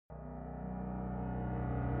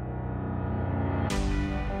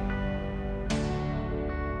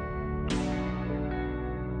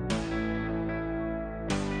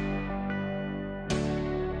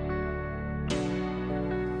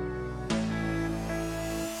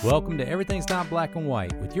Welcome to Everything's Not Black and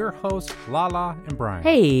White with your hosts, Lala and Brian.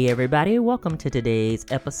 Hey, everybody. Welcome to today's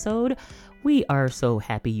episode. We are so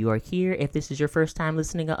happy you are here. If this is your first time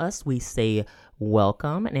listening to us, we say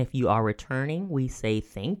welcome. And if you are returning, we say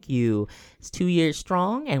thank you. It's 2 years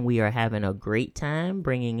strong, and we are having a great time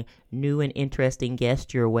bringing new and interesting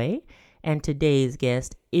guests your way. And today's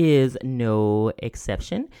guest is no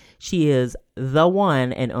exception. She is the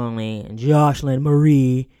one and only Jocelyn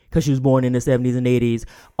Marie, because she was born in the 70s and 80s,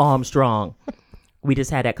 Armstrong. We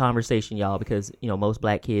just had that conversation, y'all, because, you know, most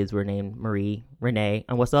black kids were named Marie, Renee,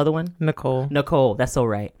 and what's the other one? Nicole. Nicole. That's so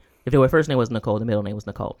right. If their first name was Nicole, the middle name was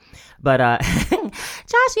Nicole. But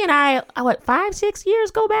Joshy and I, 5-6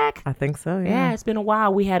 years go back? I think so, Yeah, it's been a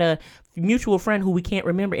while. We had a mutual friend who we can't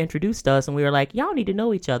remember introduced us, and we were like, y'all need to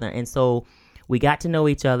know each other. And so we got to know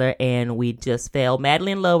each other, and we just fell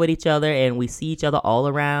madly in love with each other, and we see each other all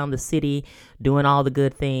around the city doing all the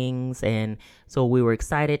good things. And so we were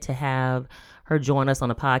excited to have her join us on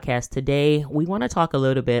the podcast today. We want to talk a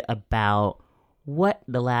little bit about what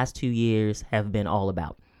the last 2 years have been all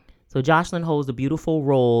about. So Jocelyn holds the beautiful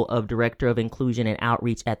role of Director of Inclusion and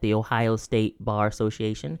Outreach at the Ohio State Bar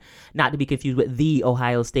Association, not to be confused with the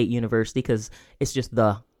Ohio State University, because it's just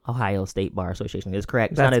the Ohio State Bar Association. Is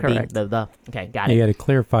correct? That's it's not correct. Okay, got it. You got to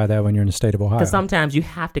clarify that when you're in the state of Ohio. Because sometimes you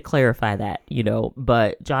have to clarify that, you know.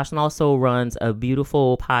 But Jocelyn also runs a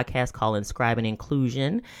beautiful podcast called Inscribing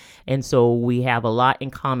Inclusion. And so we have a lot in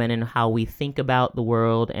common in how we think about the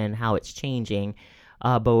world and how it's changing,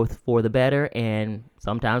 both for the better and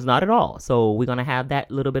sometimes not at all. So we're going to have that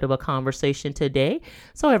little bit of a conversation today.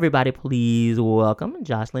 So everybody, please welcome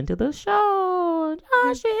Jocelyn to the show.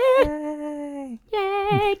 Jocelyn.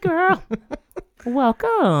 Yay, girl.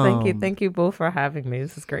 Welcome. Thank you both for having me.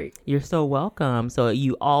 This is great. You're so welcome. So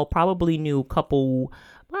you all probably knew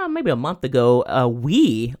maybe a month ago,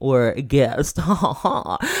 we were guests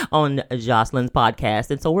on Jocelyn's podcast.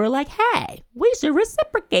 And so we're like, hey, we should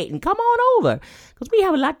reciprocate and come on over because we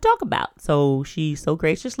have a lot to talk about. So she so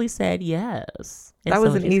graciously said yes. And That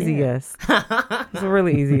was so an she's easy here. yes. It's a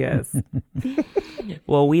really easy yes.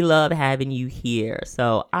 Well, we love having you here.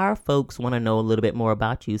 So our folks want to know a little bit more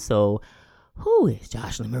about you. So who is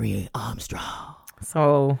Jocelyn Marie Armstrong?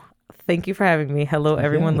 So thank you for having me. Hello,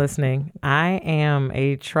 everyone listening. I am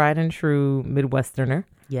a tried and true Midwesterner.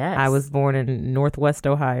 Yes. I was born in Northwest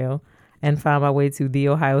Ohio and found my way to The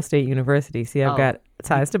Ohio State University. See, I've got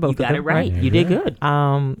ties to both of them. You got it right. You did good.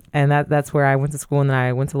 And that's where I went to school, and then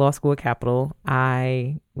I went to law school at Capital.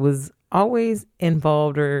 I was always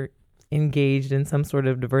involved or engaged in some sort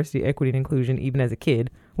of diversity, equity, and inclusion, even as a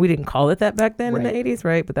kid. We didn't call it that back then in the 80s,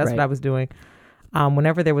 right? But that's what I was doing.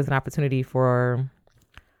 Whenever there was an opportunity for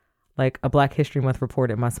like a Black History Month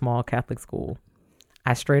report at my small Catholic school,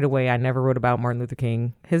 I never wrote about Martin Luther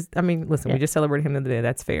King. We just celebrated him the other day.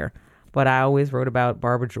 That's fair. But I always wrote about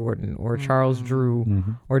Barbara Jordan or Charles Drew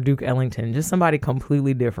or Duke Ellington, just somebody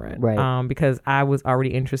completely different. Right. Because I was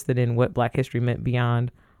already interested in what Black history meant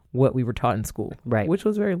beyond what we were taught in school. Right. Which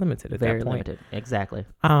was very limited at that point. Limited. Exactly.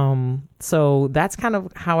 So that's kind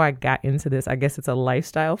of how I got into this. I guess it's a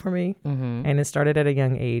lifestyle for me. Mm-hmm. And it started at a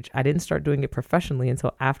young age. I didn't start doing it professionally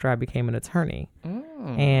until after I became an attorney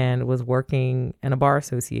and was working in a bar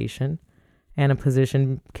association, and a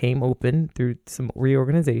position came open through some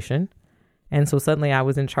reorganization. And so suddenly I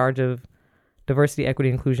was in charge of diversity, equity,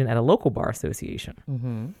 inclusion at a local bar association.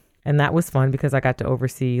 Mm-hmm. And that was fun because I got to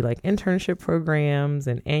oversee like internship programs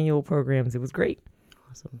and annual programs. It was great.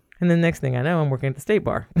 Awesome. And then next thing I know, I'm working at the state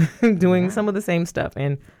bar doing some of the same stuff.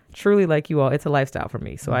 And truly, like you all, it's a lifestyle for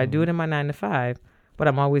me. So I do it in my 9 to 5, but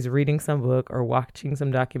I'm always reading some book or watching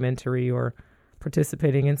some documentary or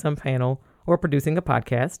participating in some panel or producing a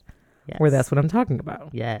podcast where that's what I'm talking about.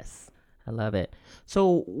 Yes. I love it.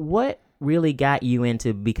 So what really got you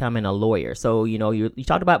into becoming a lawyer? So, you know, you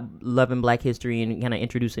talked about loving Black history and kind of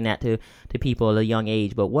introducing that to people at a young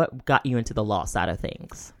age, but what got you into the law side of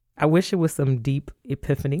things? I wish it was some deep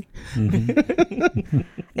epiphany.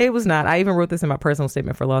 It was not. I even wrote this in my personal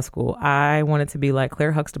statement for law school. I wanted to be like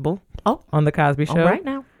Claire Huxtable on The Cosby Show. Right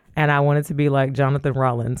now. And I wanted to be like Jonathan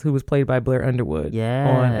Rollins, who was played by Blair Underwood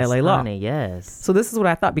on LA Law. Honey, yes. So this is what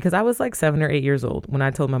I thought, because I was like 7 or 8 years old when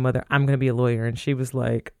I told my mother, I'm going to be a lawyer. And she was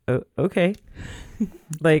like, okay.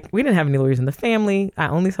 Like, we didn't have any lawyers in the family. I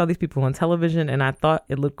only saw these people on television, and I thought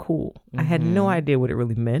it looked cool. I had no idea what it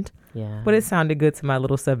really meant. Yeah. But it sounded good to my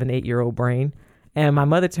little 7, 8-year-old brain. And my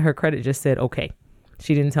mother, to her credit, just said, okay.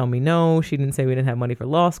 She didn't tell me no. She didn't say we didn't have money for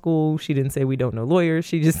law school. She didn't say we don't know lawyers.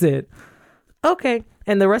 She just said, okay.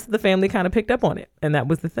 And the rest of the family kind of picked up on it. And that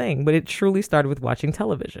was the thing. But it truly started with watching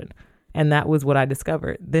television. And that was what I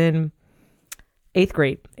discovered. Then 8th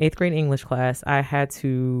grade English class, I had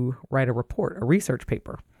to write a research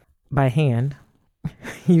paper by hand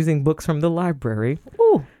using books from the library.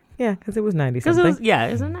 Ooh. Yeah, because it was 90 Because something.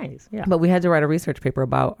 it was in the 90s. Yeah. But we had to write a research paper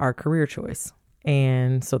about our career choice.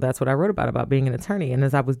 And so that's what I wrote about being an attorney. And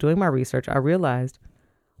as I was doing my research, I realized,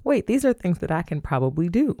 wait, these are things that I can probably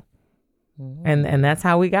do. Mm-hmm. And that's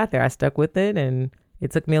how we got there. I stuck with it, and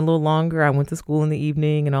it took me a little longer. I went to school in the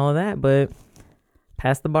evening and all of that, but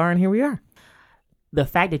passed the bar, and here we are. The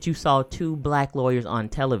fact that you saw 2 black lawyers on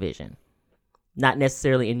television, not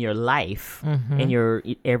necessarily in your life, in your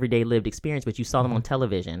everyday lived experience, but you saw them on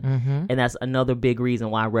television. Mm-hmm. And that's another big reason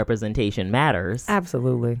why representation matters.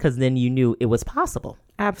 Absolutely. Because then you knew it was possible.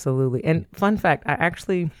 Absolutely. And fun fact, I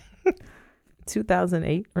actually,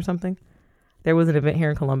 2008 or something, there was an event here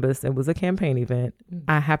in Columbus. It was a campaign event.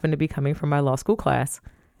 I happened to be coming from my law school class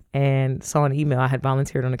and saw an email. I had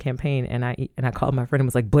volunteered on a campaign, and I called my friend and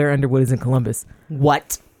was like, Blair Underwood is in Columbus.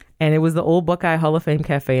 What? And it was the old Buckeye Hall of Fame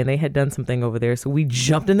Cafe, and they had done something over there. So we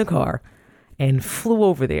jumped in the car and flew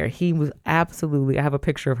over there. He was absolutely, I have a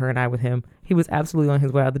picture of her and I with him. He was absolutely on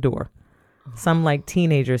his way out the door. Some like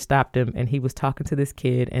teenager stopped him, and he was talking to this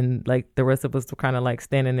kid, and like the rest of us were kind of like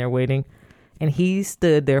standing there waiting. And he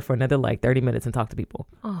stood there for another like 30 minutes and talked to people.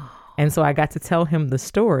 Oh. And so I got to tell him the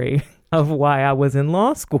story of why I was in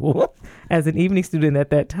law school as an evening student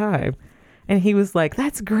at that time. And he was like,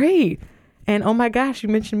 that's great. And oh my gosh, you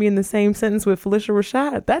mentioned me in the same sentence with Felicia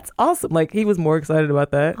Rashad. That's awesome. Like, he was more excited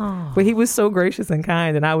about that. Oh. But he was so gracious and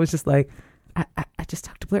kind. And I was just like, I just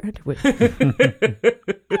talked to Blair Underwood.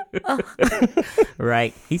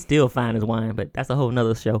 Right. He's still fine as wine, but that's a whole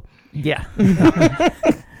nother show. Yeah.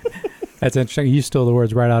 That's interesting. You stole the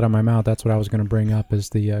words right out of my mouth. That's what I was going to bring up,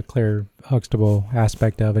 is the Claire Huxtable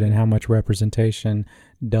aspect of it and how much representation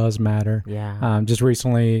does matter. Yeah. Just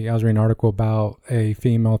recently, I was reading an article about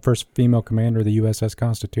first female commander of the USS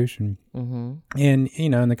Constitution. Mm-hmm. And,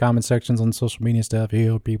 in the comment sections on social media stuff,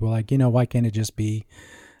 you hear people like, why can't it just be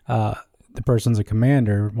the person's a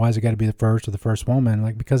commander? Why has it got to be the first or the first woman?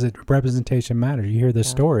 Like, because representation matters. You hear this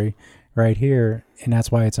story right here, and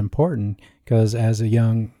that's why it's important, because as a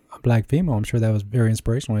young Black female, I'm sure that was very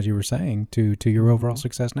inspirational, as you were saying, to your overall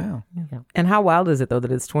success now. Yeah. And how wild is it, though,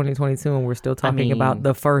 that it's 2022 and we're still talking about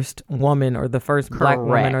the first woman or the first Black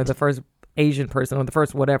woman or the first Asian person or the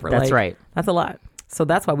first whatever. That's right. That's a lot. So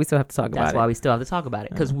that's why we still have to talk about it. That's why we still have to talk about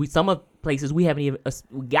it, because some of places we haven't even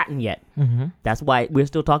gotten yet. Mm-hmm. That's why we're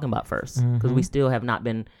still talking about first, because we still have not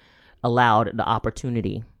been allowed the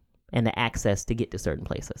opportunity and the access to get to certain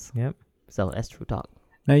places. Yep. So that's true talk.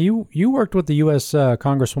 Now, you worked with the U.S.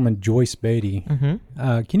 Congresswoman Joyce Beatty.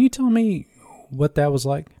 Mm-hmm. Can you tell me what that was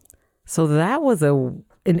like? So that was an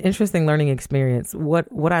interesting learning experience.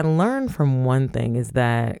 What I learned from one thing is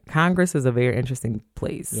that Congress is a very interesting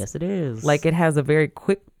place. Like it is. Like, it has a very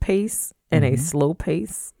quick pace and a slow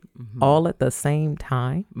pace all at the same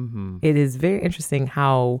time. Mm-hmm. It is very interesting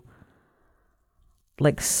how,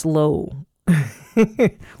 like, slow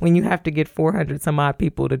when you have to get 400 some odd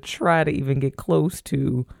people to try to even get close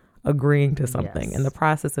to agreeing to something. Yes. And the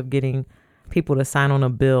process of getting people to sign on a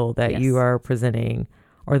bill that you are presenting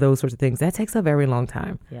or those sorts of things, that takes a very long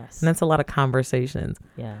time. Yes. And that's a lot of conversations.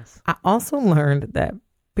 Yes. I also learned that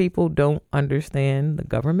people don't understand the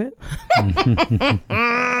government.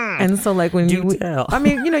 And so, like, when you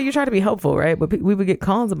try to be helpful, right? But we would get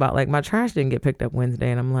calls about, like, my trash didn't get picked up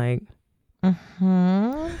Wednesday. And I'm like,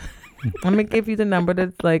 I'm gonna give you the number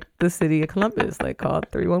that's like the city of Columbus, like, call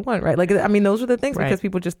 311, right? Like, I mean, those are the things because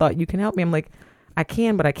people just thought you can help me. I'm like, I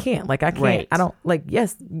can, but I can't. Like, I can't. Right. I don't like.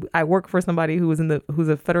 Yes, I work for somebody who's a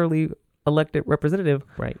federally elected representative,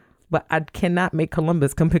 right? But I cannot make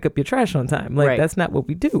Columbus come pick up your trash on time. Like, that's not what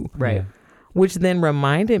we do, right? Yeah. Which then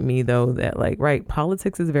reminded me, though, that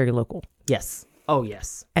politics is very local. Yes. Oh,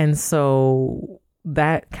 yes. And so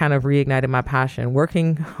that kind of reignited my passion.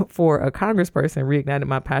 Working for a congressperson reignited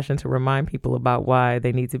my passion to remind people about why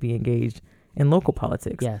they need to be engaged in local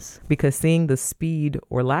politics. Yes. Because seeing the speed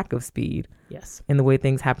or lack of speed in the way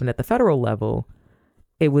things happen at the federal level,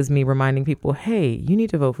 it was me reminding people, hey, you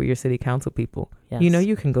need to vote for your city council people. Yes.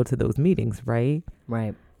 You can go to those meetings, right?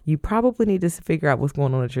 Right. You probably need to figure out what's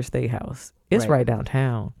going on at your state house. It's right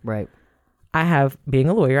downtown. Right. Being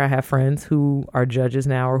a lawyer, I have friends who are judges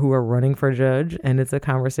now or who are running for judge. And it's a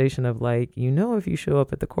conversation of like, if you show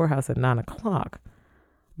up at the courthouse at 9:00,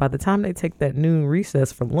 by the time they take that noon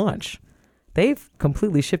recess for lunch, they've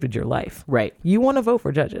completely shifted your life. Right. You want to vote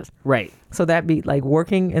for judges. Right. So that be like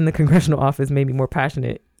working in the congressional office made me more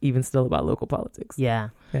passionate, even still about local politics. Yeah.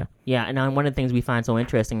 Yeah. Yeah. And one of the things we find so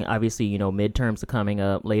interesting, obviously, midterms are coming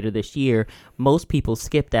up later this year. Most people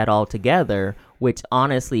skip that altogether, which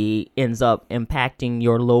honestly ends up impacting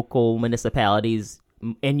your local municipalities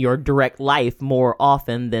in your direct life more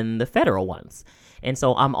often than the federal ones. And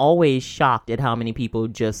so I'm always shocked at how many people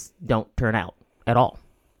just don't turn out at all.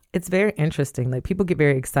 It's very interesting. Like, people get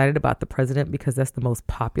very excited about the president because that's the most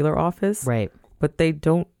popular office. Right. But they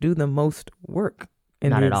don't do the most work in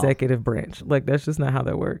Not the at all. executive branch. Like, that's just not how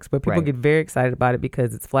that works. But people Right. get very excited about it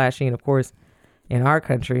because it's flashy. And of course, in our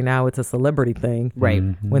country now, it's a celebrity thing. Right.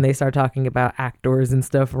 When they start talking about actors and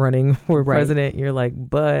stuff running for Right. president, you're like,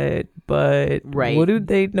 but Right. what do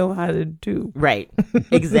they know how to do? Right.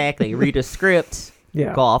 Exactly. Read a script.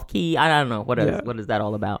 Yeah. Golf key. I don't know. What Yeah. is that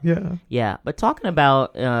all about? Yeah. Yeah. But talking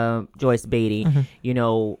about Joyce Beatty,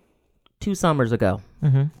 Mm-hmm. 2 summers ago,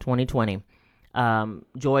 2020,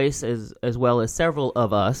 Joyce, as well as several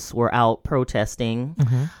of us, were out protesting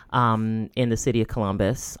in the city of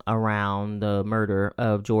Columbus around the murder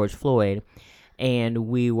of George Floyd. And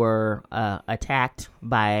we were attacked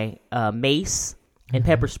by mace and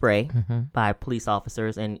pepper spray by police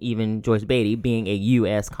officers, and even Joyce Beatty, being a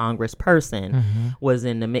U.S. congressperson, was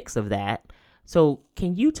in the mix of that. So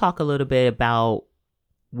can you talk a little bit about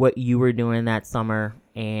what you were doing that summer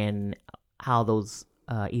and how those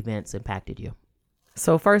events impacted you?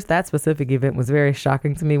 So first, that specific event was very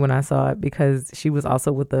shocking to me when I saw it because she was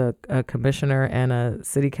also with a commissioner and a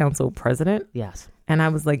city council president. Yes. And I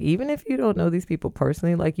was like, even if you don't know these people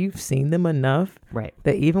personally, like, you've seen them enough Right.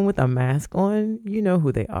 that even with a mask on, you know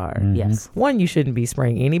who they are. Yes. One, you shouldn't be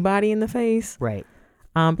spraying anybody in the face Right.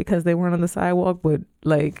 because they weren't on the sidewalk. But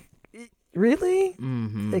like, really?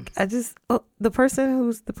 Mm-hmm. Like, the person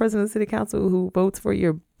who's the president of the city council who votes for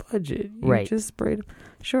your budget, you Right. just sprayed them.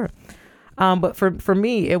 Sure. But for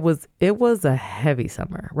me, it was a heavy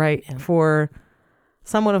summer, right? Yeah. For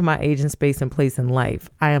someone of my age and space and place in life,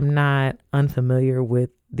 I am not unfamiliar with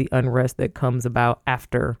the unrest that comes about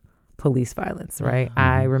after police violence, right?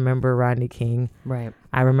 I remember Rodney King. Right.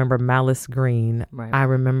 I remember Malice Green. Right. I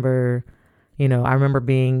remember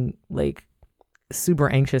being like super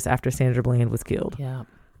anxious after Sandra Bland was killed. Yeah.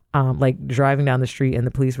 Like driving down the street and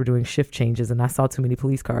the police were doing shift changes and I saw too many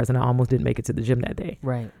police cars and I almost didn't make it to the gym that day.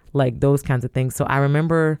 Right. Like those kinds of things. So I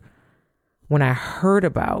remember when I heard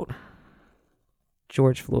about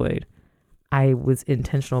George Floyd, I was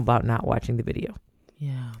intentional about not watching the video.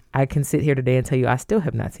 Yeah. I can sit here today and tell you I still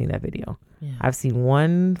have not seen that video. Yeah. I've seen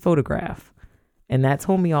one photograph and that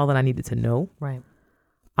told me all that I needed to know. Right.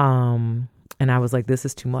 And I was like, this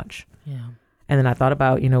is too much. Yeah. And then I thought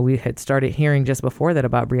about, we had started hearing just before that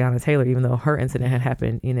about Breonna Taylor, even though her incident had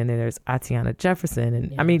happened, and then there's Atiana Jefferson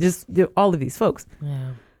and I mean, just all of these folks.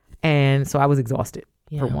 Yeah. And so I was exhausted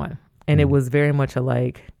for one. And it was very much a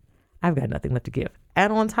like, I've got nothing left to give.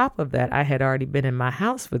 And on top of that, I had already been in my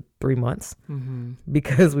house for 3 months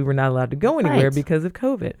because we were not allowed to go anywhere Right. because of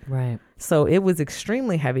COVID. Right. So it was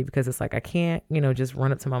extremely heavy because it's like, I can't, just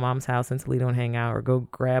run up to my mom's house in Toledo and hang out or go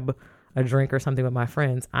grab a drink or something with my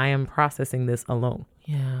friends. I am processing this alone.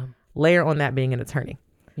 Yeah. Layer on that being an attorney.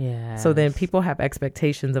 Yeah. So then people have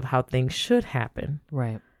expectations of how things should happen.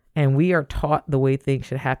 Right. And we are taught the way things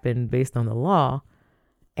should happen based on the law.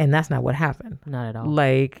 And that's not what happened. Not at all.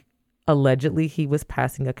 Like, allegedly, he was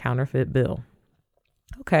passing a counterfeit bill.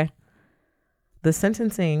 Okay. The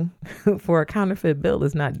sentencing for a counterfeit bill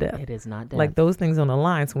is not death. It is not death. Like, those things on the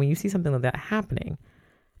line. So when you see something like that happening,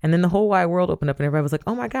 and then the whole wide world opened up and everybody was like,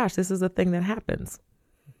 oh my gosh, this is a thing that happens.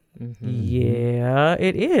 Yeah,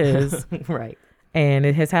 it is. Right. And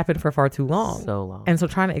it has happened for far too long. So long. And so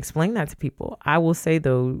trying to explain that to people, I will say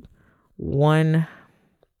though, one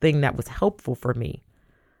thing that was helpful for me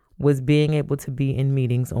was being able to be in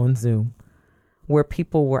meetings on Zoom where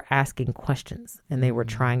people were asking questions and they were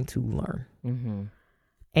trying to learn.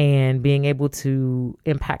 And being able to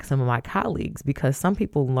impact some of my colleagues, because some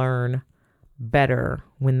people learn better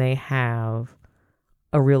when they have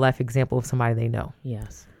a real life example of somebody they know.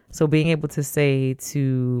 Yes. So being able to say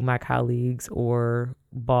to my colleagues or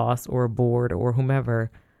boss or board or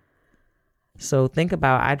whomever, so think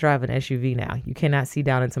about, I drive an SUV now. You cannot see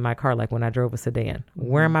down into my car like when I drove a sedan.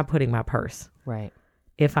 Where am I putting my purse? Right.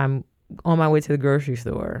 If I'm on my way to the grocery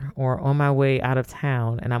store or on my way out of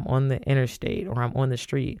town and I'm on the interstate or I'm on the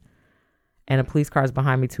street and a police car is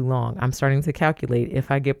behind me too long, I'm starting to calculate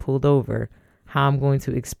if I get pulled over, how I'm going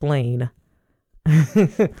to explain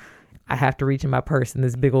I have to reach in my purse, in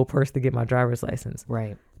this big old purse, to get my driver's license.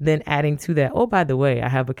 Right. Then adding to that, oh, by the way, I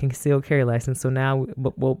have a concealed carry license. So now,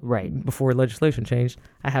 Right. before legislation changed,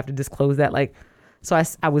 I have to disclose that. Like, so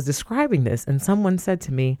I was describing this and someone said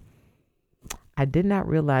to me, I did not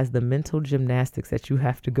realize the mental gymnastics that you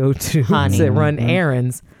have to go to Honey. to run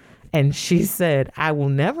errands. And she said, I will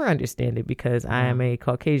never understand it because I am a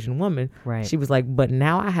Caucasian woman. Right. She was like, but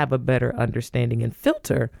now I have a better understanding and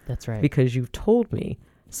filter That's right. because you've told me.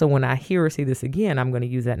 So when I hear or see this again, I'm going to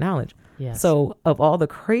use that knowledge. Yes. So of all the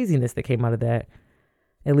craziness that came out of that,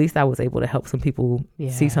 at least I was able to help some people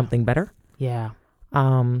see something better. Yeah.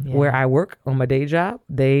 Where I work on my day job,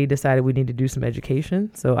 they decided we need to do some education.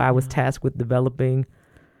 So I was tasked with developing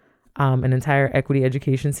an entire equity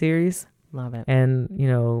education series. Love it. And,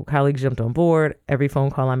 colleagues jumped on board. Every phone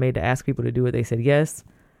call I made to ask people to do it, they said yes.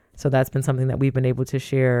 So that's been something that we've been able to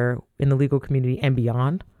share in the legal community and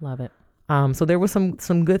beyond. Love it. So there were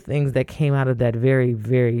some good things that came out of that very,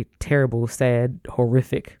 very terrible, sad,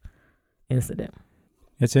 horrific incident.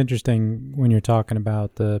 It's interesting when you're talking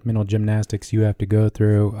about the mental gymnastics you have to go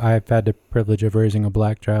through. I've had the privilege of raising a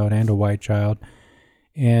black child and a white child.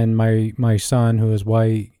 And my son, who is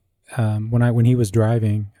white, when he was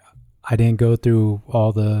driving, I didn't go through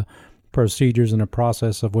all the procedures and the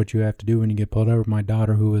process of what you have to do when you get pulled over. My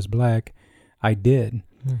daughter, who is black, I did.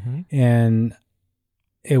 Mm-hmm. And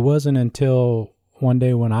it wasn't until one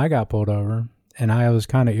day when I got pulled over and I was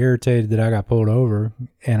kind of irritated that I got pulled over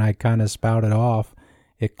and I kind of spouted off.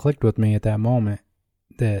 It clicked with me at that moment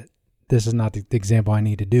that this is not the example I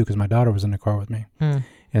need to do because my daughter was in the car with me. And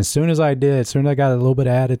as soon as I got a little bit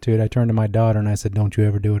of attitude, I turned to my daughter and I said, don't you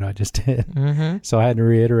ever do what I just did. Mm-hmm. So I had to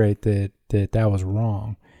reiterate that was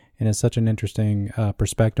wrong. And it's such an interesting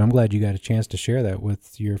perspective. I'm glad you got a chance to share that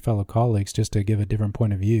with your fellow colleagues just to give a different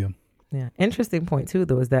point of view. Yeah. Interesting point, too,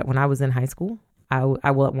 though, is that when I was in high school, I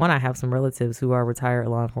have some relatives who are retired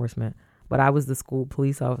law enforcement, but I was the school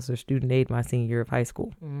police officer student aide my senior year of high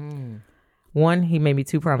school. One, he made me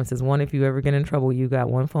two promises. One, if you ever get in trouble, you got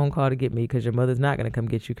one phone call to get me because your mother's not going to come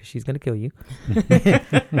get you because she's going to kill you.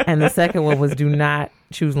 And the second one was do not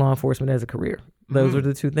choose law enforcement as a career. Those were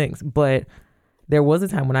the two things. But there was a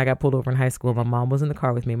time when I got pulled over in high school. My mom was in the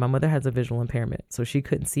car with me. My mother has a visual impairment, so she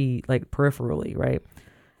couldn't see like peripherally, right?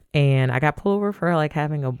 And I got pulled over for like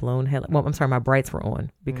having a blown headlight. Well, I'm sorry, my brights were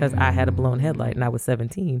on because I had a blown headlight and I was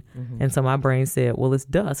 17. And so my brain said, well, it's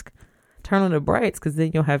dusk. Turn on the brights because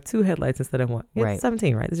then you'll have two headlights instead of one. It's right.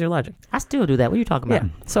 17, right? This is your logic. I still do that. What are you talking about? Yeah.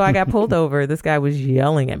 So I got pulled over. This guy was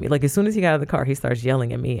yelling at me. Like as soon as he got out of the car, he starts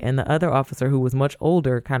yelling at me. And the other officer who was much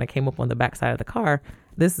older kind of came up on the back side of the car.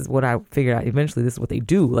 This is what I figured out. Eventually, this is what they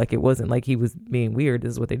do. Like it wasn't like he was being weird.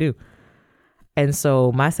 This is what they do. And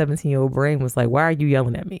so my 17-year-old brain was like, why are you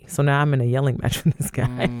yelling at me? So now I'm in a yelling match with this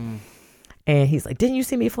guy. And he's like, didn't you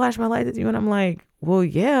see me flash my lights at you? And I'm like, well,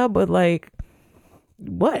 yeah, but like,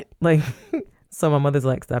 what? Like, so my mother's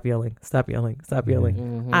like, stop yelling, stop yelling, stop yelling.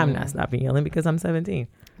 Mm-hmm. I'm not stopping yelling because I'm 17.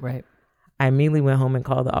 Right. I immediately went home and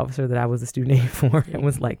called the officer that I was a student aide for and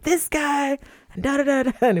was like, this guy, and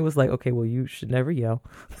da-da-da-da. And it was like, okay, well, you should never yell.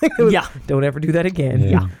 Yeah. Don't ever do that again.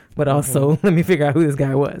 Yeah. But also, let me figure out who this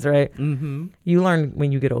guy was, right? Mm-hmm. You learn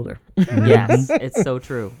when you get older. Yes, it's so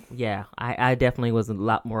true. Yeah, I definitely was a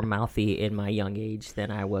lot more mouthy in my young age than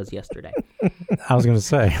I was yesterday. I was going to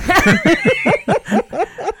say.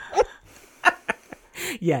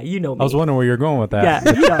 Yeah, you know me. I was wondering where you're going with that.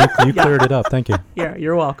 Yeah, you cleared it up. Thank you. Yeah,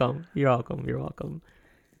 you're welcome. You're welcome. You're welcome.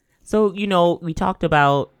 So, we talked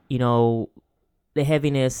about, the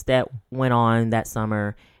heaviness that went on that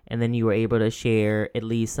summer, and then you were able to share at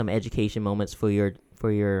least some education moments for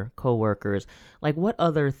your coworkers. Like, what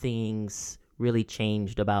other things really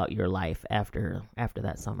changed about your life after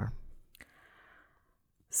that summer?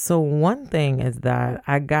 So one thing is that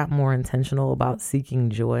I got more intentional about seeking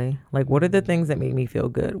joy. Like, what are the things that make me feel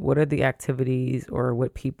good? What are the activities or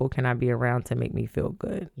what people can I be around to make me feel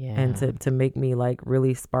good? Yeah. And to make me like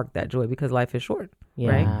really spark that joy because life is short,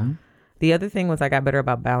 right? Mm-hmm. The other thing was I got better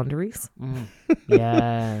about boundaries.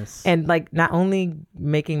 Yes. And like not only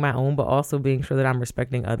making my own, but also being sure that I'm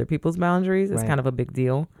respecting other people's boundaries is kind of a big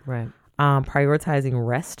deal. Right. Prioritizing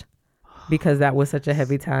rest. Because that was such a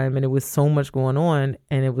heavy time and it was so much going on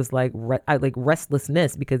and it was like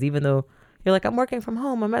restlessness because even though you're like, I'm working from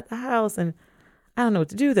home, I'm at the house and I don't know what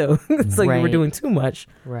to do though. So you were doing too much.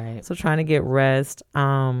 Right. So trying to get rest,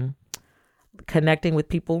 connecting with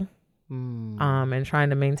people and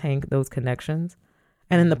trying to maintain those connections.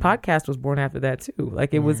 And then the podcast was born after that too.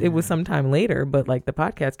 Like it was sometime later, but like the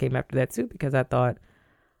podcast came after that too because I thought,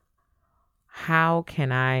 how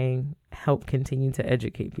can I help continue to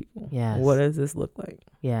educate people? Yes. What does this look like?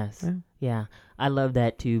 Yes. Yeah. I love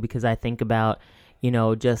that too because I think about,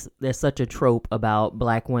 just there's such a trope about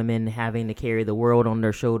Black women having to carry the world on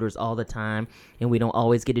their shoulders all the time and we don't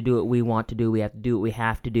always get to do what we want to do. We have to do what we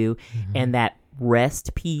have to do. Mm-hmm. And that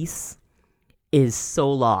rest piece is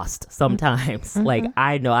so lost sometimes. Like,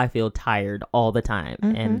 I know I feel tired all the time,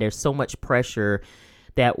 and there's so much pressure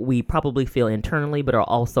that we probably feel internally, but it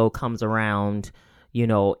also comes around, you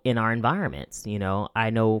know, in our environments. You know, I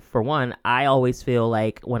know for one, I always feel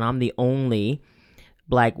like when I'm the only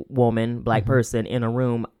Black woman, Black person in a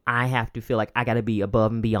room, I have to feel like I got to be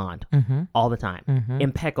above and beyond all the time,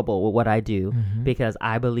 impeccable with what I do, because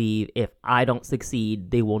I believe if I don't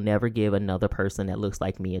succeed, they will never give another person that looks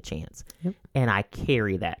like me a chance. And I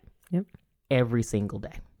carry that every single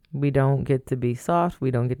day. We don't get to be soft.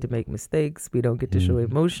 We don't get to make mistakes. We don't get to show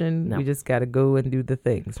emotion. No. We just got to go and do the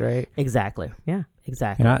things, right? Exactly. Yeah.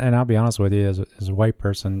 Exactly. And I'll be honest with you, as a white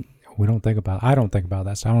person, I don't think about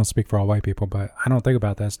that stuff. I don't speak for all white people, but I don't think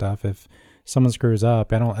about that stuff. If someone screws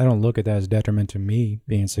up, I don't look at that as detriment to me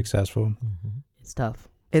being successful. It's tough.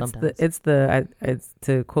 It's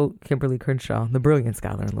to quote Kimberly Crenshaw, the brilliant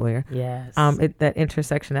scholar and lawyer. Yes. That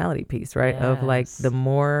intersectionality piece, right? Of like Yes. the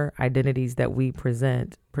more identities that we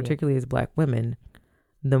present, particularly as Black women,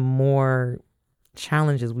 the more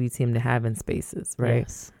challenges we seem to have in spaces, right?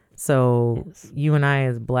 Yes. So Yes. you and I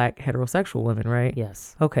as Black heterosexual women, right?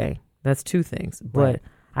 Yes. Okay, that's two things. But Right.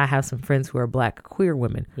 I have some friends who are Black queer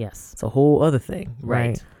women. Yes. It's a whole other thing,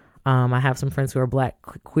 Right. right? I have some friends who are Black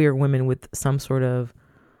queer women with some sort of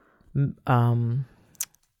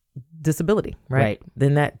disability, right? Right.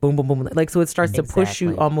 Then that boom, boom, boom. Like, so it starts to push you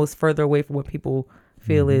Exactly. almost further away from what people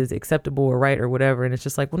feel is acceptable or right or whatever. And it's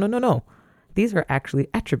just like, well, no. These are actually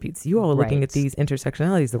attributes. You all are looking Right. at these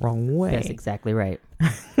intersectionalities the wrong way. That's exactly right.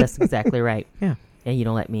 That's exactly right. Yeah. And you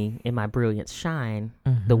don't let me in my brilliance shine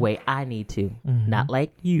the way I need to. Not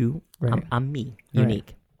like you. Right. I'm me. Right.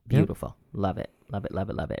 Unique. Beautiful. Love it. Love it. Love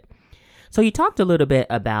it. Love it. So you talked a little bit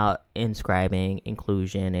about inscribing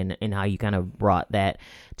inclusion and how you kind of brought that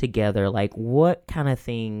together. Like, what kind of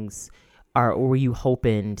things were you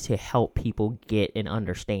hoping to help people get and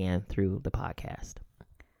understand through the podcast?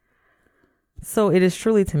 So it is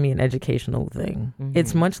truly to me an educational thing.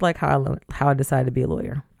 It's much like how I decided to be a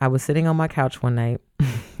lawyer. I was sitting on my couch one night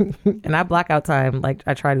and I block out time. Like,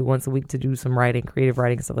 I try to once a week to do some writing, creative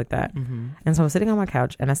writing, stuff like that. And so I was sitting on my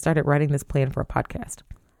couch and I started writing this plan for a podcast.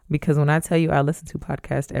 Because when I tell you I listen to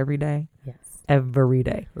podcasts every day, Yes. every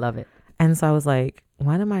day. Love it. And so I was like,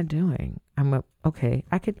 what am I doing?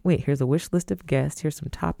 Here's a wish list of guests. Here's some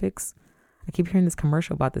topics. I keep hearing this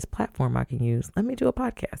commercial about this platform I can use. Let me do a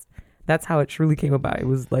podcast. That's how it truly came about. It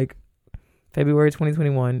was like February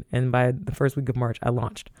 2021. And by the first week of March, I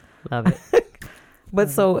launched. Love it. But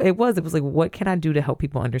so it was like, what can I do to help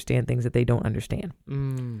people understand things that they don't understand?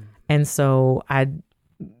 And so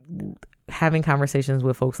having conversations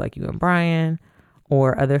with folks like you and Brian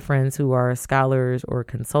or other friends who are scholars or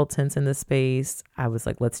consultants in the space, I was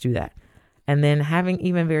like, let's do that. And then having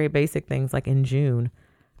even very basic things like in June,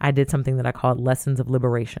 I did something that I called Lessons of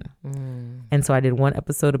Liberation. And so I did one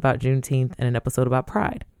episode about Juneteenth and an episode about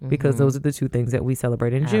Pride, because those are the two things that we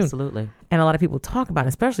celebrate in June. Absolutely. And a lot of people talk about,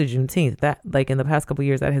 especially Juneteenth, that like in the past couple of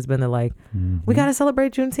years, that has been the like, we got to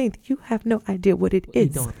celebrate Juneteenth. You have no idea what it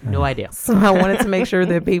is. No idea. So I wanted to make sure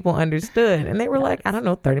that people understood. And they were like, I don't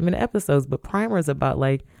know, 30-minute episodes, but primers about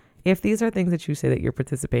like, if these are things that you say that you're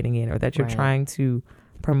participating in or that you're Right. trying to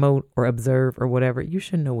promote or observe or whatever, you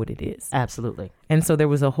should know what it is. Absolutely. And so there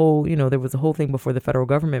was a whole thing before the federal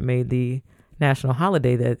government made the national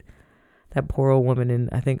holiday that poor old woman in,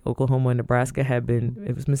 I think, Oklahoma and Nebraska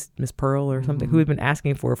it was Miss Pearl or something, who had been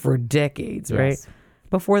asking for decades, right? Yes.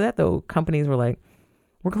 Before that, though, companies were like,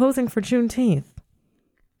 we're closing for Juneteenth.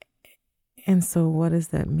 And so what does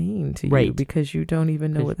that mean to you? Right. Because you don't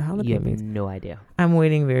even know what the You holiday have means. no idea. I'm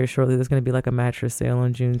waiting very shortly. There's going to be like a mattress sale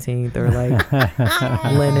on Juneteenth or like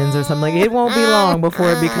linens or something. Like, it won't be long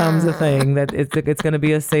before it becomes a thing that it's going to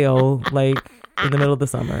be a sale like in the middle of the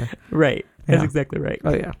summer. Right. That's exactly right.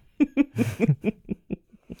 Oh, yeah.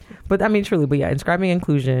 But I mean, truly, but yeah, inscribing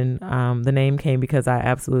inclusion, the name came because I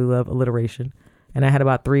absolutely love alliteration. And I had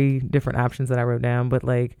about 3 different options that I wrote down, but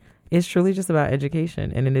like, it's truly just about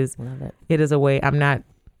education. And Love it. it is a way, I'm not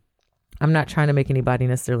trying to make anybody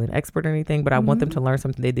necessarily an expert or anything, but I want them to learn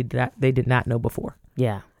something they did not know before.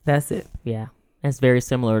 Yeah. That's it. Yeah. That's very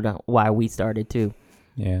similar to why we started too.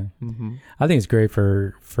 Yeah. I think it's great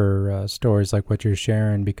for stories like what you're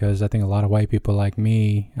sharing, because I think a lot of white people like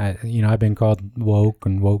me, I've been called woke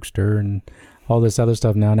and wokester and all this other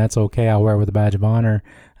stuff now, and that's okay. I'll wear it with a badge of honor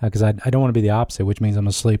because I don't want to be the opposite, which means I'm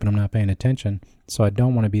asleep and I'm not paying attention. So I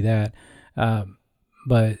don't want to be that.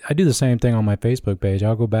 But I do the same thing on my Facebook page.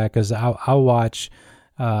 I'll go back because I'll watch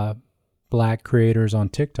Black creators on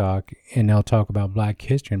TikTok and they'll talk about Black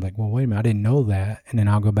history. I'm like, well, wait a minute, I didn't know that. And then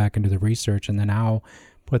I'll go back and do the research, and then I'll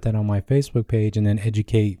put that on my Facebook page and then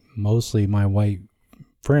educate mostly my white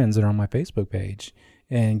friends that are on my Facebook page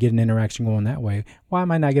and get an interaction going that way. Why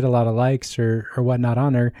might not get a lot of likes or whatnot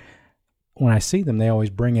on there? When I see them, they always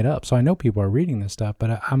bring it up. So I know people are reading this stuff,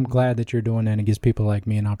 but I'm glad that you're doing that, and it gives people like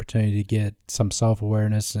me an opportunity to get some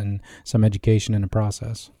self-awareness and some education in the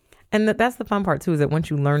process. And that's the fun part too, is that once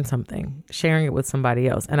you learn something, sharing it with somebody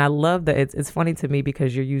else. And I love that it's funny to me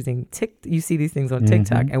because you're using you see these things on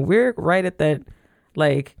TikTok, and we're right at that.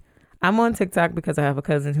 Like, I'm on TikTok because I have a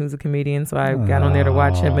cousin who's a comedian, so I got on there to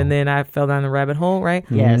watch him, and then I fell down the rabbit hole, right?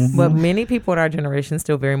 Yes. But many people in our generation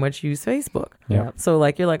still very much use Facebook. Yep. So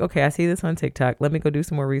like, you're like, okay, I see this on TikTok. Let me go do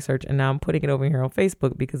some more research, and now I'm putting it over here on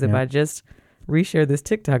Facebook, because if I just reshare this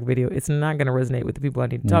TikTok video, it's not going to resonate with the people I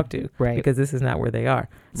need to talk to, right? Because this is not where they are.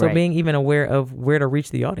 So being even aware of where to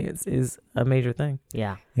reach the audience is a major thing.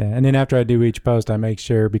 Yeah. Yeah. And then after I do each post, I make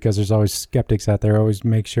sure, because there's always skeptics out there, I always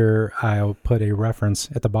make sure I'll put a reference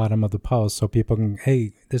at the bottom of the post so people can,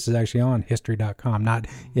 hey, this is actually on history.com, not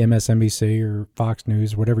MSNBC or Fox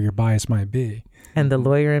News, whatever your bias might be. And the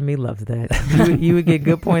lawyer in me loves that. You would get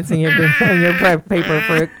good points in your prep paper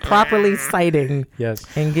for properly citing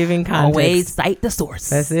and giving context. Always cite the source.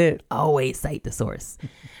 That's it. Always cite the source.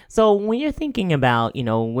 So when you're thinking about,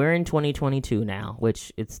 we're in 2022 now,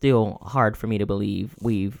 which it's still hard for me to believe.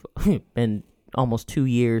 We've been almost 2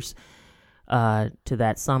 years to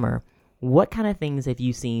that summer. What kind of things have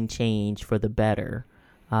you seen change for the better?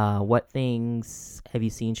 What things have you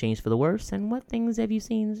seen change for the worse? And what things have you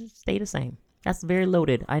seen stay the same? That's very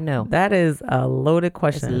loaded. I know. That is a loaded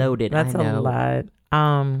question. It's loaded. That's I know. a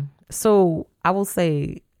lot. So I will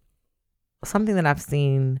say something that I've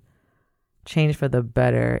seen change for the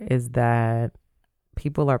better is that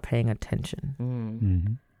people are paying attention.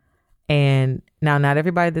 Mm-hmm. And now not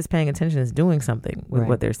everybody that's paying attention is doing something with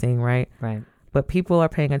what they're seeing, right? Right. But people are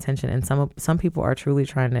paying attention, and some people are truly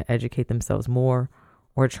trying to educate themselves more,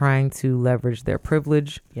 or trying to leverage their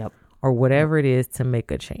privilege, or whatever it is to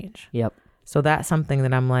make a change. Yep. So that's something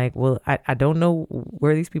that I'm like, well, I don't know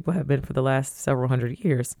where these people have been for the last several hundred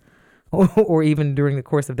years or even during the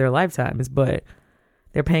course of their lifetimes, but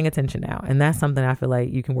they're paying attention now. And that's something I feel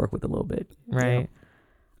like you can work with a little bit, right?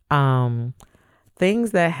 Yeah.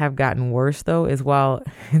 Things that have gotten worse, though, is while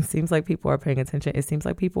it seems like people are paying attention, it seems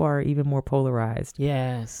like people are even more polarized.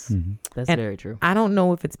 Yes, that's very true. I don't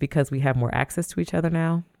know if it's because we have more access to each other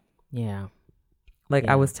now. Yeah. Like,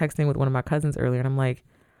 I was texting with one of my cousins earlier, and I'm like,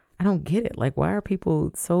 I don't get it. Like, why are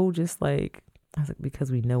people so just like, I was like,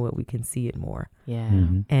 because we know it, we can see it more. Yeah.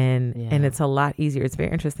 Mm-hmm. And it's a lot easier. It's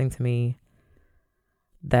very interesting to me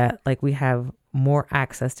that like we have more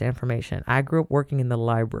access to information. I grew up working in the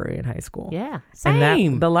library in high school. Yeah. Same.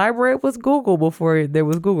 And the library was Google before there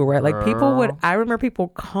was Google, right? Like I remember people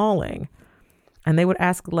calling and they would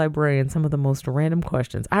ask the librarian some of the most random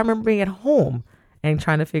questions. I remember being at home and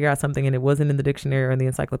trying to figure out something, and it wasn't in the dictionary or in the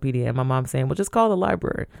encyclopedia, and my mom saying, well, just call the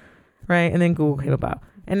library, right? And then Google came about.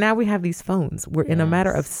 And now we have these phones. We're in a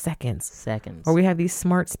matter of seconds. Or we have these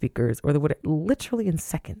smart speakers, or literally in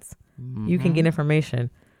seconds, you can get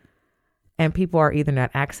information. And people are either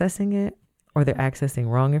not accessing it, or they're accessing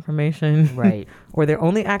wrong information. Right. Or they're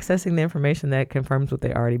only accessing the information that confirms what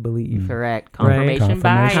they already believe. Correct. Confirmation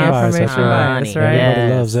bias. Confirmation bias, right?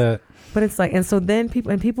 Everybody loves that. But it's like, and so then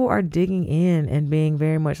people are digging in and being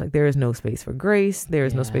very much like, there is no space for grace. There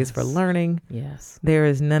is no space for learning. Yes. There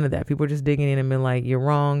is none of that. People are just digging in and being like, you're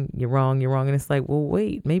wrong, you're wrong, you're wrong. And it's like, well,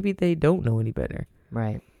 wait, maybe they don't know any better.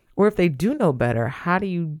 Right. Or if they do know better, how do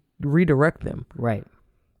you redirect them? Right.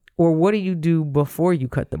 Or what do you do before you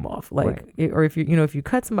cut them off? Like, or if if you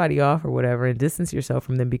cut somebody off or whatever and distance yourself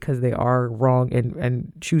from them because they are wrong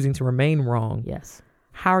and choosing to remain wrong. Yes.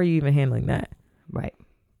 How are you even handling that? Right.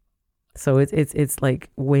 So it's like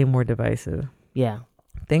way more divisive. Yeah.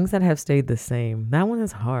 Things that have stayed the same. That one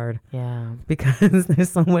is hard. Yeah. Because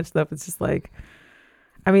there's so much stuff. It's just like,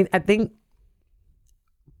 I mean, I think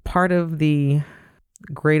part of the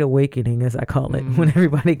Great Awakening, as I call it, when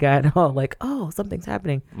everybody got all like, oh, something's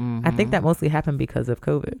happening. I think that mostly happened because of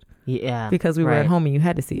COVID. Yeah. Because we were at home and you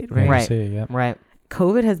had to see it, right? Right. See it, yep. Right.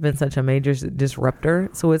 COVID has been such a major disruptor.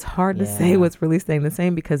 So it's hard to say what's really staying the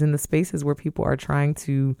same, because in the spaces where people are trying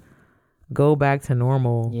to go back to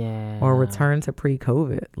normal or return to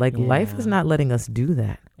pre-COVID, like life is not letting us do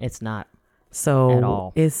that. It's not. So at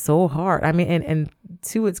all. It's so hard. I mean, and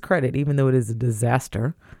to its credit, even though it is a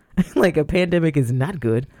disaster, like a pandemic is not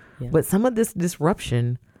good, but some of this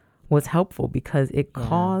disruption was helpful because it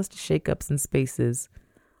caused shakeups in spaces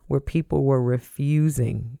where people were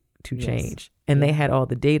refusing to change. And they had all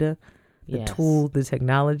the data, the tools, the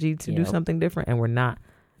technology to do something different, and were not.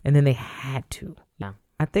 And then they had to. Yeah.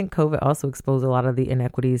 I think COVID also exposed a lot of the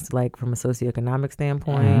inequities, like from a socioeconomic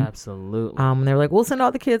standpoint. Absolutely. And they're like, we'll send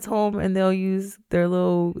all the kids home and they'll use their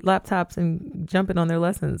little laptops and jump in on their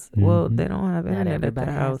lessons. Well, they don't have Not internet at everybody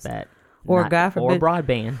their has house. that. Or Not- God forbid. Or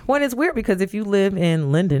broadband. Well, it's weird because if you live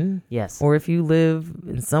in Linden, Yes. or if you live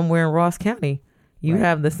in somewhere in Ross County, you Right.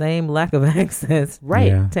 have the same lack of access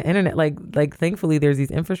Right. Yeah. to internet. Like thankfully there's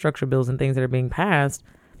these infrastructure bills and things that are being passed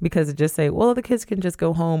because it just say, well, the kids can just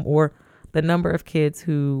go home, or the number of kids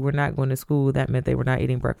who were not going to school, that meant they were not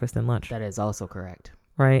eating breakfast and lunch. That is also correct.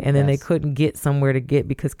 Right. And then they Yes. couldn't get somewhere to get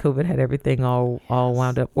because COVID had everything all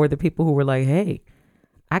wound up. Or the people who were like, hey,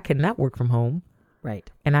 I cannot work from home Right.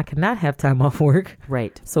 and I cannot have time off work.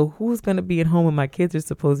 Right. So who's going to be at home when my kids are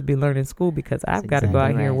supposed to be learning school because I've got to go out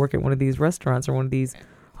exactly here and right. work at one of these restaurants or one of these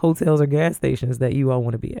hotels or gas stations that you all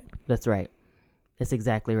want to be at. That's right. That's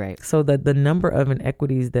exactly right. So the number of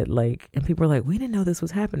inequities that and people are like, we didn't know this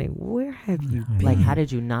was happening. Where have you been? Like, how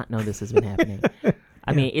did you not know this has been happening?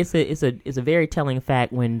 I mean, it's a very telling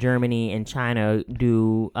fact when Germany and China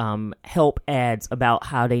do help ads about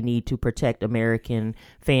how they need to protect American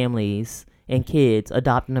families and kids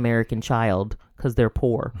adopt an American child because they're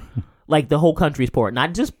poor. Like the whole country's poor,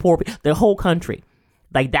 not just poor, the whole country.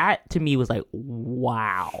 Like that to me was like,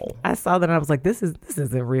 wow. I saw that and I was like, this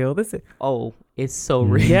isn't real. Oh, it's so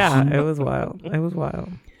real. Yeah, it was wild. It was wild.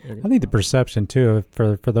 I think the perception too,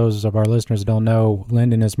 for those of our listeners who don't know,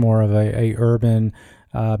 Linden is more of a urban,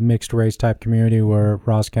 mixed race type community, where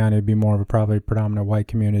Ross County would be more of a probably predominant white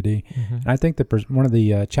community. And I think one of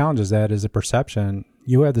the challenges that is the perception.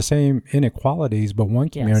 You have the same inequalities, but one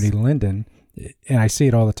community, Yes. Linden, and I see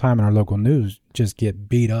it all the time in our local news, just get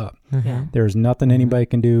beat up. Yeah. There's nothing anybody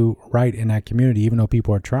can do right in that community, even though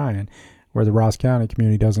people are trying, where the Ross County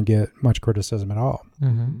community doesn't get much criticism at all.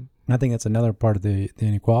 And I think that's another part of the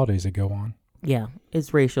inequalities that go on. Yeah,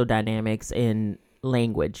 it's racial dynamics and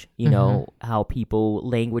language, you know, how people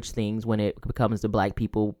language things when it becomes the black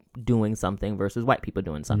people doing something versus white people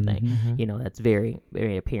doing something. You know, that's very,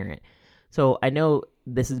 very apparent. So I know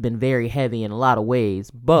this has been very heavy in a lot of ways,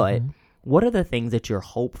 but what are the things that you're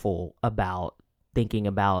hopeful about thinking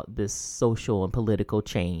about this social and political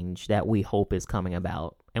change that we hope is coming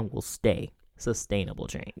about and will stay sustainable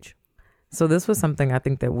change? So this was something I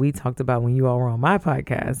think that we talked about when you all were on my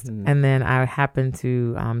podcast. And then I happened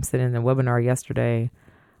to sit in a webinar yesterday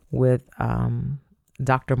with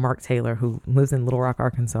Dr. Mark Taylor, who lives in Little Rock,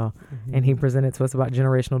 Arkansas. And he presented to us about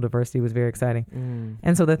generational diversity. It was very exciting.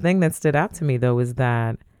 And so the thing that stood out to me, though, is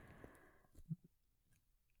that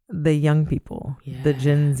the young people, the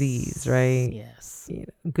Gen Zs, right? Yes. You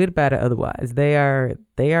know, good, bad, or otherwise, they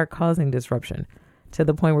are causing disruption to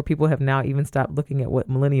the point where people have now even stopped looking at what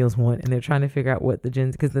millennials want, and they're trying to figure out what the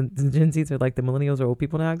because the Gen Zs are like the millennials are old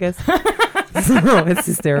people now, I guess. So it's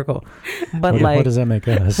hysterical. But What does that make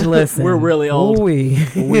us? listen, We're really old. We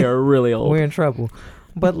are really old. We're in trouble.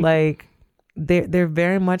 But like they're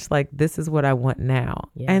very much like, this is what I want now.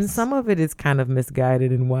 Yes. And some of it is kind of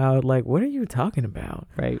misguided and wild. Like, what are you talking about?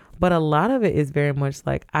 Right. But a lot of it is very much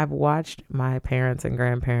like, I've watched my parents and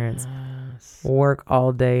grandparents work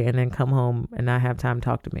all day and then come home and not have time to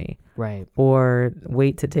talk to me. Right. Or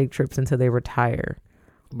wait to take trips until they retire.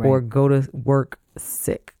 Right. Or go to work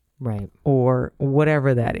sick. Right. Or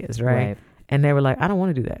whatever that is, right? Right. And they were like, I don't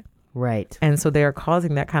want to do that. Right. And so they are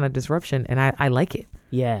causing that kind of disruption. And I like it.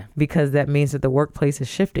 Yeah. Because that means that the workplace is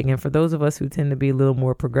shifting. And for those of us who tend to be a little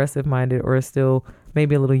more progressive minded or still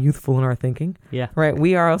maybe a little youthful in our thinking, Yeah. right?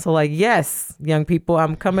 We are also like, yes, young people,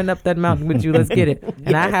 I'm coming up that mountain with you. Let's get it.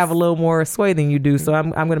 And I have a little more sway than you do. So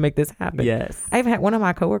I'm going to make this happen. Yes. I even had one of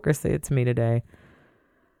my coworkers say it to me today.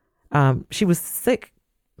 She was sick,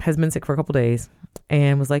 has been sick for a couple days,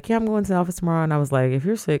 and was like, yeah, I'm going to the office tomorrow. And I was like, if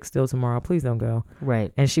you're sick still tomorrow, please don't go.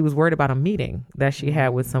 Right. And she was worried about a meeting that she had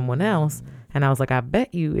with someone else. And I was like, I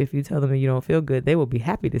bet you if you tell them that you don't feel good, they will be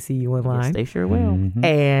happy to see you online. Yes, they sure will. Mm-hmm.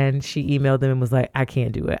 And she emailed them and was like, I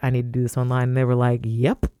can't do it. I need to do this online. And they were like,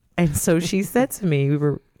 yep. And so she said to me, we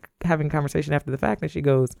were having a conversation after the fact, and she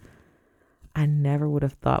goes, I never would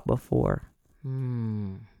have thought before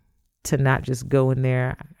to not just go in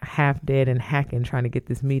there half dead and hacking trying to get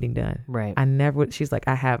this meeting done. Right. I never would. She's like,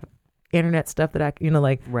 I have internet stuff that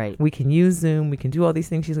Right. we can use Zoom. We can do all these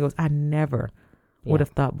things. She goes, I never would Yeah. have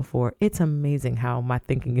thought before. It's amazing how my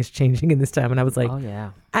thinking is changing in this time. And I was like, Oh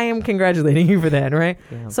yeah. I am congratulating you for that, right?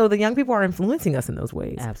 Yeah. So the young people are influencing us in those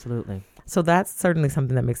ways. Absolutely. So that's certainly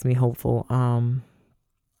something that makes me hopeful.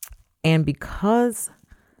 And because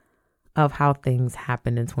of how things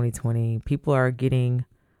happened in 2020, people are getting,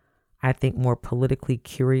 I think, more politically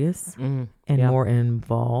curious and Yeah. more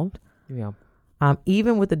involved. Yeah.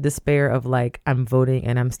 Even with the despair of like, I'm voting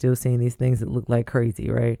and I'm still seeing these things that look like crazy,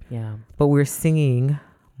 right? Yeah. But we're seeing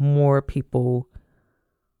more people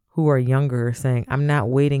who are younger saying, I'm not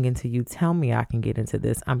waiting until you tell me I can get into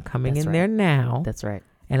this. I'm coming That's in right. there now. That's right.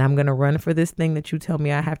 And I'm going to run for this thing that you tell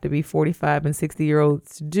me I have to be 45 and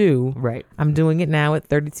 60-year-olds to do. Right. I'm doing it now at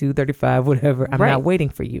 32, 35, whatever. I'm Right. not waiting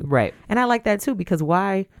for you. Right. And I like that too, because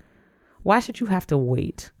why should you have to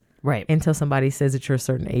wait Right. until somebody says that you're a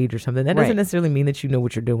certain age or something? That doesn't Right. necessarily mean that you know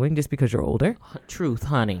what you're doing just because you're older. Truth,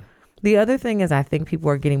 honey. The other thing is I think people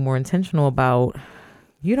are getting more intentional about,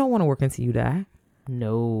 you don't want to work until you die.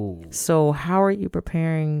 No. So how are you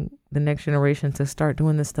preparing the next generation to start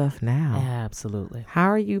doing this stuff now? Absolutely. How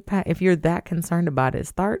are you, if you're that concerned about it,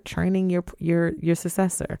 start training your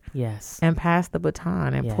successor Yes. and pass the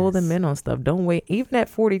baton and pull Yes. them in on stuff. Don't wait. Even at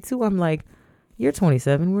 42, I'm like, you're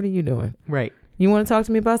 27. What are you doing? Right. You want to talk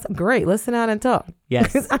to me about something? Great. Let's sit down and talk.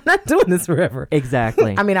 Yes. I'm not doing this forever.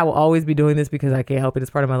 Exactly. I mean, I will always be doing this because I can't help it. It's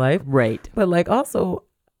part of my life. Right. But like also,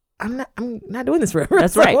 I'm not doing this forever.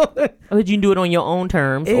 That's right. But you can do it on your own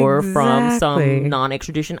terms or from Exactly. some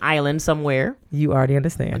non-extradition island somewhere. You already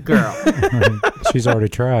understand. Girl, She's already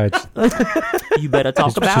tried. you better talk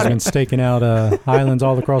She's about been it. staking out islands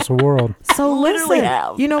all across the world. So Literally listen,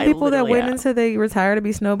 have. you know, I people that literally wait have. until they retire to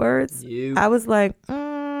be snowbirds. You I was like,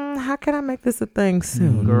 how can I make this a thing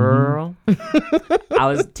soon? girl. I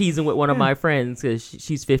was teasing with one of my friends because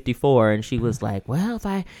she's 54 and she was like, well, if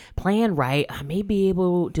I plan right, I may be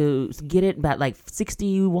able to get it about like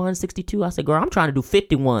 61, 62. I said, girl, I'm trying to do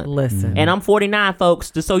 51. Listen. And I'm 49,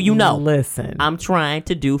 folks, just so you know. Listen. I'm trying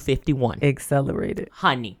to do 51. Accelerate it.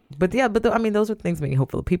 Honey. But yeah, I mean, those are things making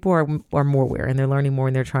hopeful. People are more aware and they're learning more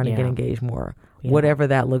and they're trying to get Yeah. engaged more, Yeah. whatever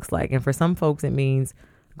that looks like. And for some folks, it means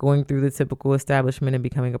going through the typical establishment and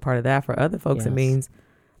becoming a part of that. For other folks, it Yes. means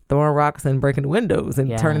throwing rocks and breaking windows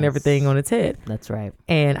and turning Yes. everything on its head. That's right.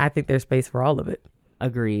 And I think there's space for all of it.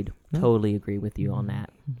 Agreed. Totally agree with you on that.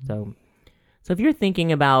 So if you're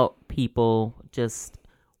thinking about people just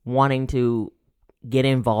wanting to get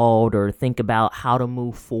involved or think about how to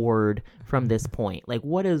move forward from this point, like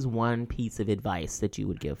what is one piece of advice that you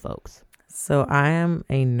would give folks? So I am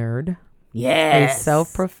a nerd, Yes. a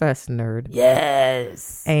self-professed nerd.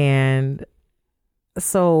 Yes. And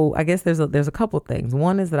so I guess there's a couple things.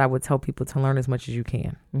 One is that I would tell people to learn as much as you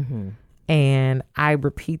can. Mm-hmm. And I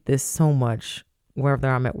repeat this so much wherever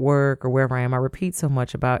I'm at work or wherever I am. I repeat so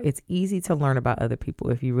much about it's easy to learn about other people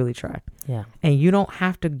if you really try. Yeah. And you don't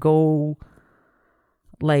have to go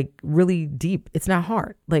like really deep. It's not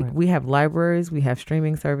hard. Like Right. we have libraries, we have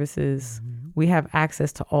streaming services, we have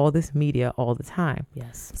access to all this media all the time.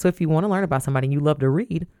 Yes. So if you want to learn about somebody and you love to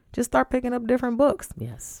read, just start picking up different books.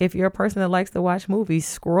 Yes. If you're a person that likes to watch movies,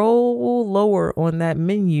 scroll lower on that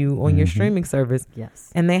menu on your streaming service,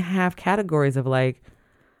 Yes. and they have categories of like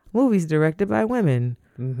movies directed by women,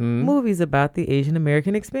 Mm-hmm. movies about the Asian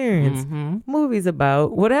American experience, movies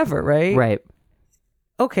about whatever, right? Right.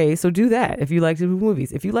 Okay, so do that if you like to do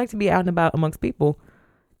movies. If you like to be out and about amongst people,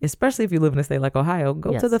 especially if you live in a state like Ohio,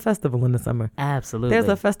 go Yes. to the festival in the summer. Absolutely. There's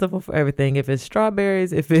a festival for everything. If it's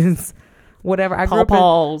strawberries, if it's whatever. I grew up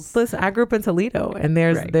Paws. Listen, I grew up in Toledo, and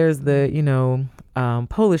there's Right. the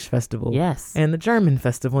Polish festival, Yes. and the German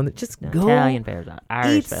festival, and just go Italian fairs,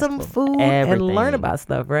 Irish eat some festival, food and everything. learn about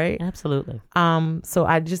stuff, right? Absolutely. So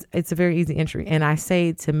it's a very easy entry, and I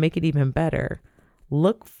say to make it even better,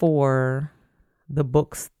 look for the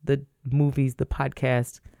books, the movies, the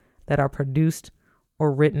podcasts that are produced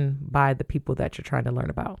or written by the people that you're trying to learn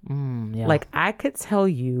about. Yeah. Like I could tell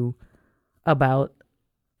you about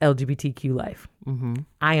LGBTQ life. Mm-hmm.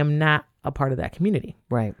 I am not a part of that community.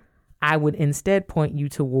 Right. I would instead point you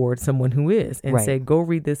towards someone who is and Right. say, go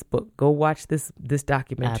read this book, go watch this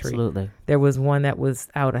documentary. Absolutely. There was one that was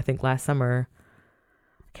out, I think last summer.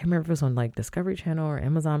 I can't remember if it was on like Discovery Channel or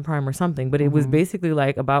Amazon Prime or something, but it was basically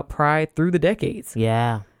like about pride through the decades.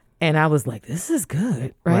 Yeah. And I was like, this is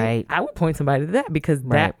good, right? Right. I would point somebody to that because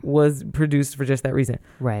Right. that was produced for just that reason.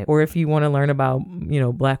 Right. Or if you want to learn about,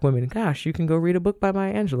 Black women, gosh, you can go read a book by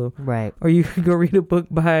Maya Angelou. Right. Or you can go read a book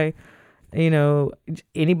by,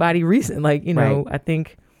 anybody recent. Like, Right. I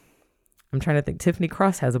think, I'm trying to think, Tiffany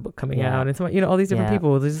Cross has a book coming Yeah. out. And so, all these different Yeah.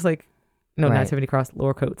 people. They're just like, no, Right. not Tiffany Cross,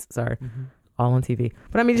 Laura Coates, sorry. All on TV.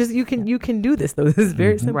 But I mean, just you can do this though. This is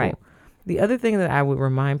very simple. Right. The other thing that I would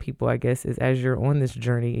remind people, I guess, is as you're on this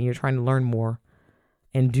journey and you're trying to learn more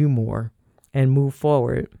and do more and move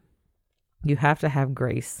forward, you have to have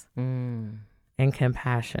grace and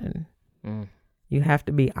compassion. You have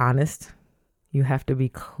to be honest. You have to be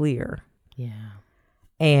clear. Yeah.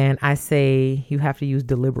 And I say you have to use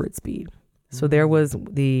deliberate speed. So there was I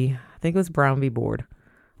think it was Brown v. Board,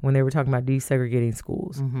 when they were talking about desegregating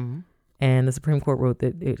schools. And the Supreme Court wrote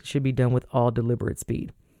that it should be done with all deliberate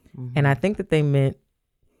speed. And I think that they meant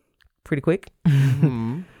pretty quick.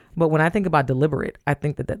 But when I think about deliberate, I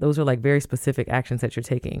think that those are like very specific actions that you're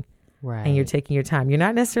taking. Right. And you're taking your time. You're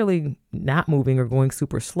not necessarily not moving or going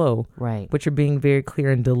super slow. Right. But you're being very clear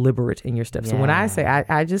and deliberate in your steps. So when I say,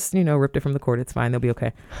 I just, ripped it from the court, it's fine. They'll be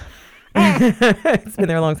okay. It's been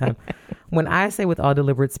there a long time. When I say with all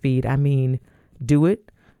deliberate speed, I mean, do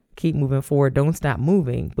it, keep moving forward, don't stop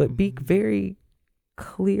moving, but be very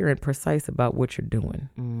clear and precise about what you're doing.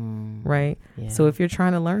 Right. Yeah. So if you're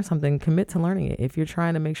trying to learn something, commit to learning it. If you're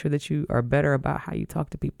trying to make sure that you are better about how you talk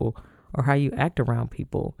to people or how you act around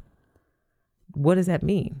people, what does that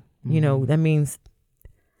mean? That means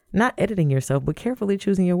not editing yourself, but carefully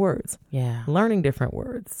choosing your words. Yeah. Learning different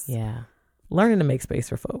words. Yeah. Learning to make space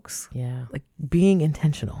for folks. Yeah. Like being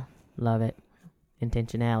intentional. Love it.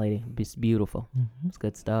 Intentionality. It's beautiful. It's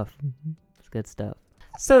good stuff. It's good stuff.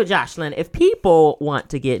 So, Jocelyn, if people want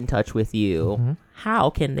to get in touch with you, how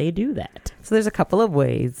can they do that? So there's a couple of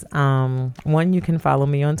ways. One, you can follow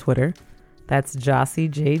me on Twitter. That's Jossie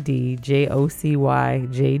JD,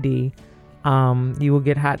 JOCYJD. You will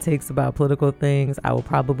get hot takes about political things. I will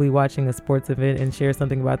probably be watching a sports event and share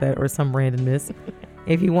something about that or some randomness.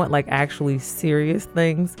 If you want like actually serious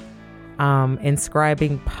things,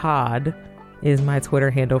 Inscribing Pod is my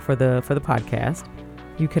Twitter handle for the podcast.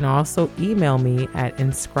 You can also email me at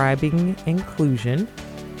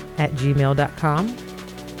inscribinginclusion@gmail.com,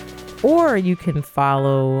 or you can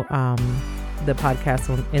follow the podcast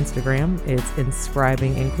on Instagram. It's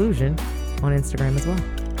Inscribing Inclusion on Instagram as well.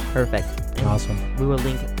 Perfect. And Awesome. we will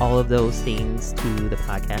link all of those things to the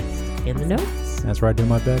podcast in the notes. That's where I do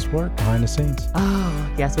my best work, behind the scenes.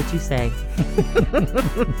 Oh, that's what you say.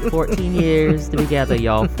 14 years together,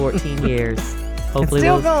 y'all. 14 years. Hopefully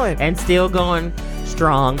Still going. And still going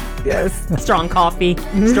strong. Yes. Strong coffee.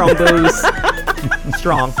 Strong booze.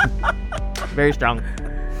 Strong. Very strong.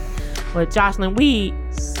 Well, Jocelyn, we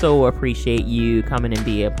so appreciate you coming and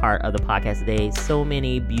being a part of the podcast today. So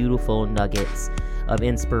many beautiful nuggets of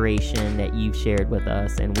inspiration that you've shared with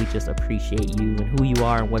us, and we just appreciate you and who you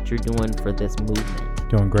are and what you're doing for this movement.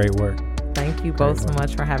 Doing great work. Thank you both so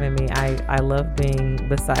much for having me. I love being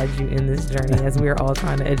beside you in this journey as we are all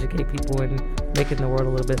trying to educate people and making the world a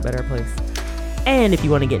little bit better place. And if you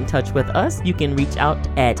want to get in touch with us, you can reach out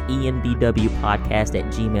at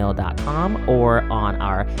enbwpodcast@gmail.com or on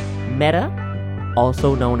our Meta,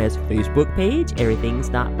 also known as Facebook page, Everything's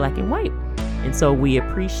Not Black and White. And so we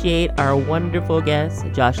appreciate our wonderful guest,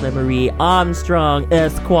 Jocelyn Marie Armstrong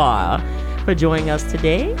Esquire, for joining us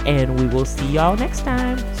today. And we will see y'all next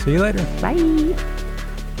time. See you later. Bye.